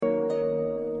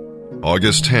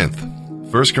August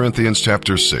 10th, 1 Corinthians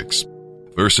chapter 6,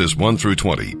 verses 1 through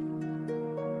 20.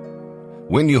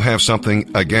 When you have something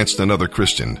against another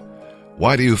Christian,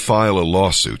 why do you file a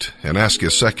lawsuit and ask a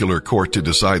secular court to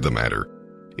decide the matter,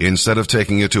 instead of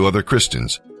taking it to other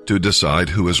Christians to decide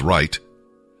who is right?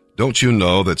 Don't you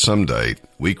know that someday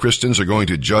we Christians are going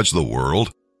to judge the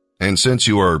world? And since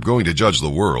you are going to judge the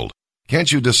world,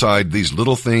 can't you decide these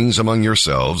little things among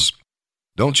yourselves?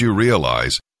 Don't you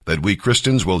realize that we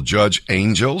Christians will judge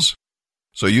angels?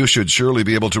 So you should surely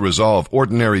be able to resolve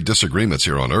ordinary disagreements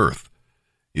here on earth.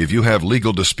 If you have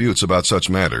legal disputes about such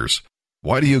matters,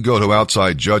 why do you go to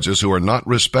outside judges who are not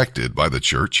respected by the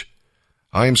church?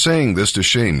 I am saying this to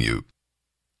shame you.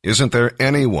 Isn't there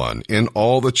anyone in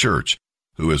all the church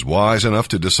who is wise enough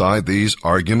to decide these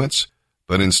arguments?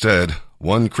 But instead,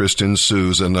 one Christian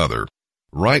sues another,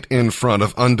 right in front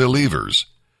of unbelievers.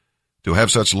 To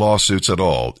have such lawsuits at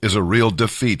all is a real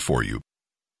defeat for you.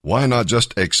 Why not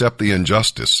just accept the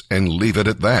injustice and leave it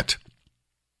at that?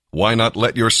 Why not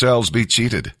let yourselves be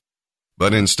cheated?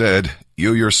 But instead,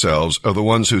 you yourselves are the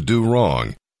ones who do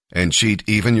wrong and cheat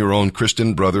even your own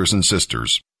Christian brothers and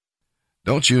sisters.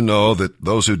 Don't you know that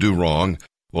those who do wrong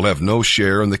will have no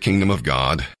share in the kingdom of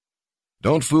God?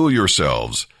 Don't fool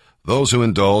yourselves. Those who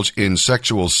indulge in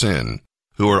sexual sin,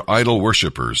 who are idol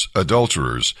worshippers,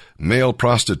 adulterers, male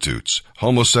prostitutes,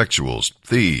 homosexuals,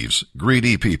 thieves,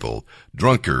 greedy people,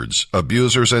 drunkards,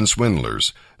 abusers, and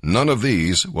swindlers, none of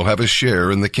these will have a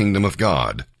share in the kingdom of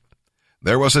God.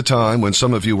 There was a time when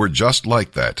some of you were just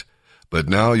like that, but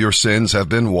now your sins have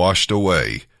been washed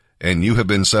away, and you have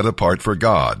been set apart for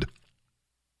God.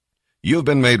 You have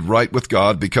been made right with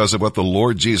God because of what the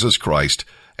Lord Jesus Christ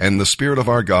and the Spirit of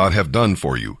our God have done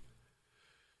for you.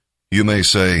 You may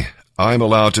say, I'm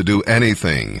allowed to do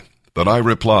anything, but I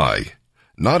reply,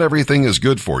 not everything is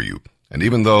good for you, and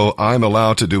even though I'm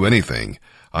allowed to do anything,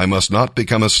 I must not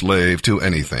become a slave to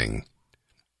anything.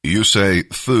 You say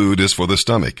food is for the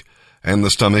stomach, and the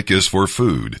stomach is for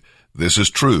food. This is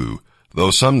true,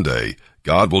 though someday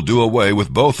God will do away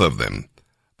with both of them.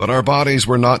 But our bodies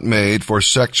were not made for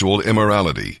sexual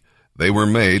immorality. They were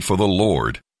made for the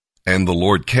Lord, and the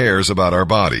Lord cares about our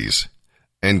bodies.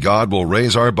 And God will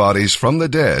raise our bodies from the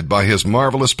dead by His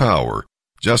marvelous power,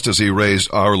 just as He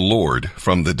raised our Lord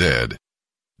from the dead.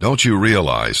 Don't you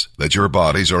realize that your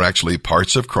bodies are actually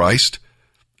parts of Christ?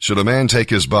 Should a man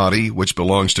take his body, which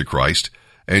belongs to Christ,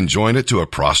 and join it to a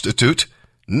prostitute?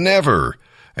 Never!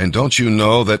 And don't you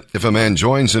know that if a man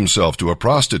joins himself to a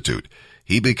prostitute,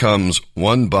 he becomes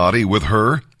one body with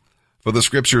her? For the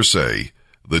Scriptures say,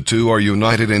 the two are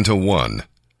united into one.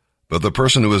 But the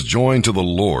person who is joined to the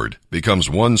Lord becomes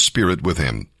one spirit with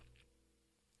Him.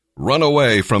 Run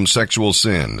away from sexual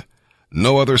sin.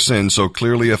 No other sin so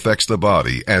clearly affects the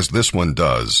body as this one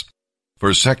does.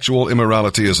 For sexual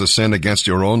immorality is a sin against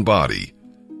your own body.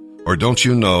 Or don't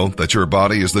you know that your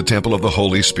body is the temple of the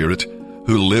Holy Spirit,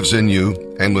 who lives in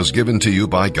you and was given to you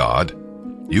by God?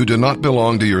 You do not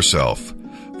belong to yourself,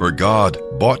 for God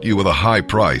bought you with a high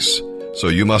price, so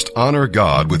you must honor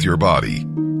God with your body.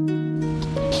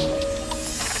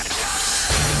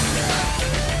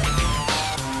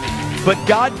 But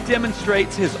God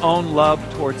demonstrates His own love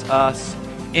towards us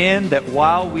in that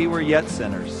while we were yet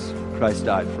sinners, Christ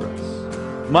died for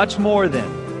us. Much more then,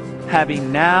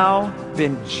 having now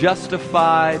been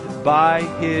justified by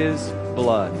His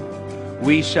blood,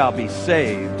 we shall be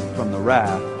saved from the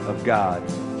wrath of God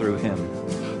through Him.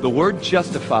 The word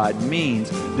justified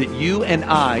means that you and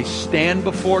I stand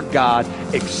before God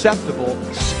acceptable,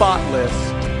 spotless,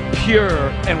 pure,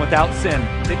 and without sin.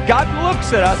 That God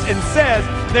looks at us and says,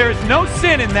 there is no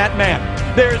sin in that man.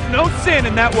 There is no sin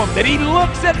in that woman. That He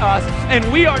looks at us and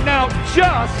we are now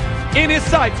just in His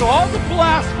sight. So all the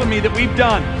blasphemy that we've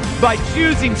done by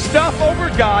choosing stuff over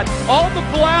God, all the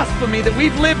blasphemy that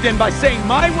we've lived in by saying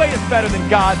my way is better than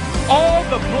God, all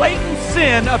the blatant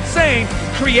sin of saying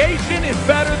creation is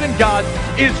better than God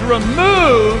is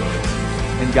removed,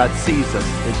 and God sees us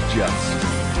as just.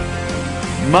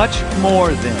 Much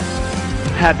more then,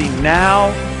 having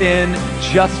now been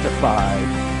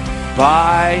justified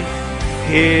by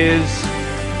His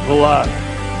blood.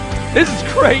 This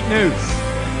is great news.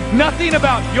 Nothing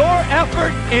about your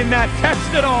effort in that text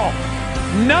at all.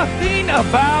 Nothing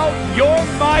about your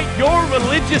might, your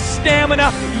religious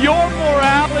stamina, your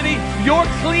morality, your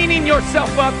cleaning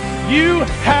yourself up. You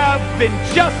have been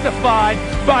justified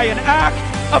by an act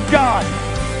of God.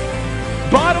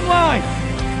 Bottom line,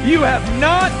 you have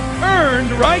not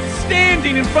earned right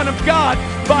standing in front of God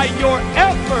by your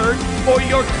effort or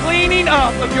your cleaning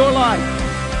up of your life.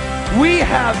 We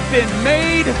have been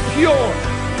made pure,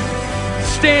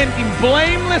 standing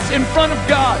blameless in front of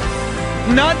God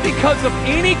not because of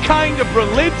any kind of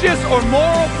religious or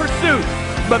moral pursuit,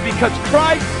 but because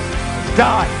Christ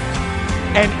died.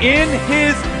 And in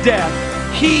his death,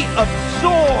 he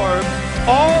absorbed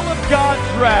all of God's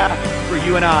wrath for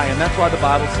you and I. And that's why the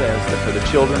Bible says that for the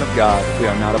children of God, we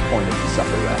are not appointed to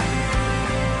suffer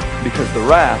wrath. Because the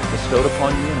wrath bestowed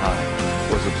upon you and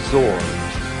I was absorbed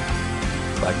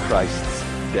by Christ's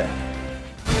death.